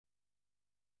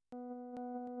It's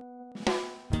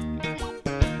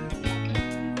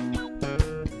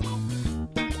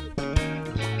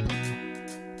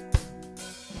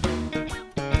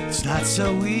not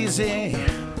so easy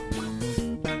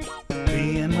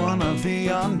being one of the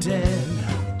undead.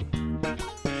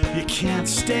 You can't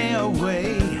stay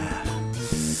away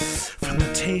from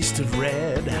the taste of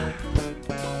red.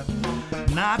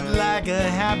 Not like a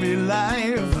happy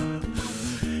life,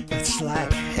 it's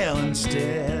like hell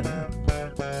instead.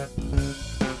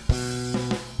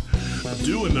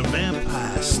 Doing the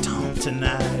vampire stomp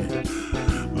tonight,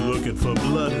 looking for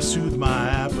blood to soothe my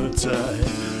appetite.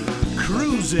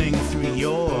 Cruising through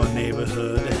your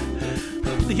neighborhood,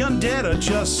 the undead are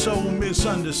just so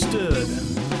misunderstood.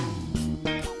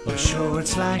 Oh, sure,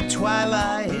 it's like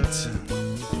Twilight,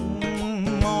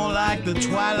 more like the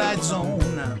Twilight Zone.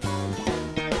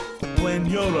 When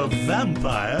you're a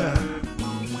vampire,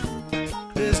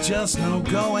 there's just no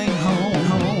going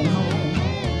home.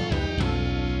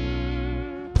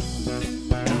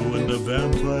 Doing the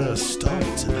vampire stomp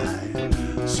tonight,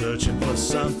 searching for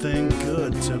something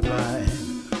good to buy.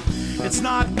 It's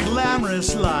not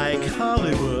glamorous like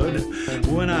Hollywood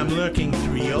when I'm lurking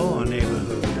through your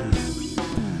neighborhood,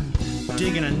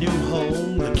 digging a new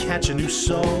hole to catch a new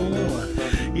soul.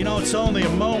 You know, it's only a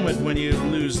moment when you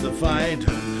lose the fight.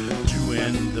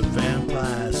 Doing the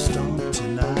vampire stomp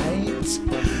tonight,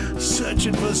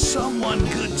 searching for someone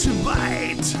good to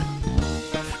bite.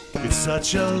 It's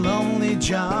such a lonely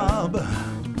job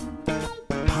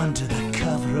under the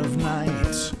cover of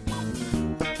night.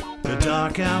 The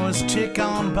dark hours tick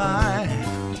on by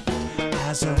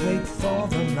as I wait for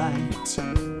the light,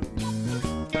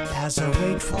 as I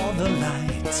wait for the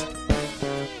light.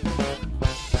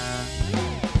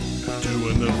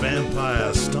 Doing the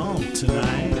vampire stomp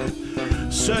tonight,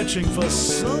 searching for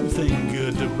something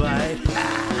good to bite.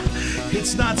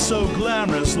 It's not so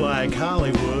glamorous like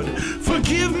Hollywood.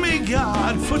 Forgive me,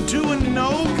 God, for doing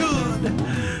no good.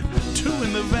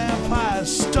 Doing the vampire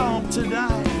stomp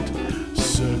tonight,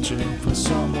 searching for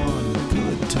someone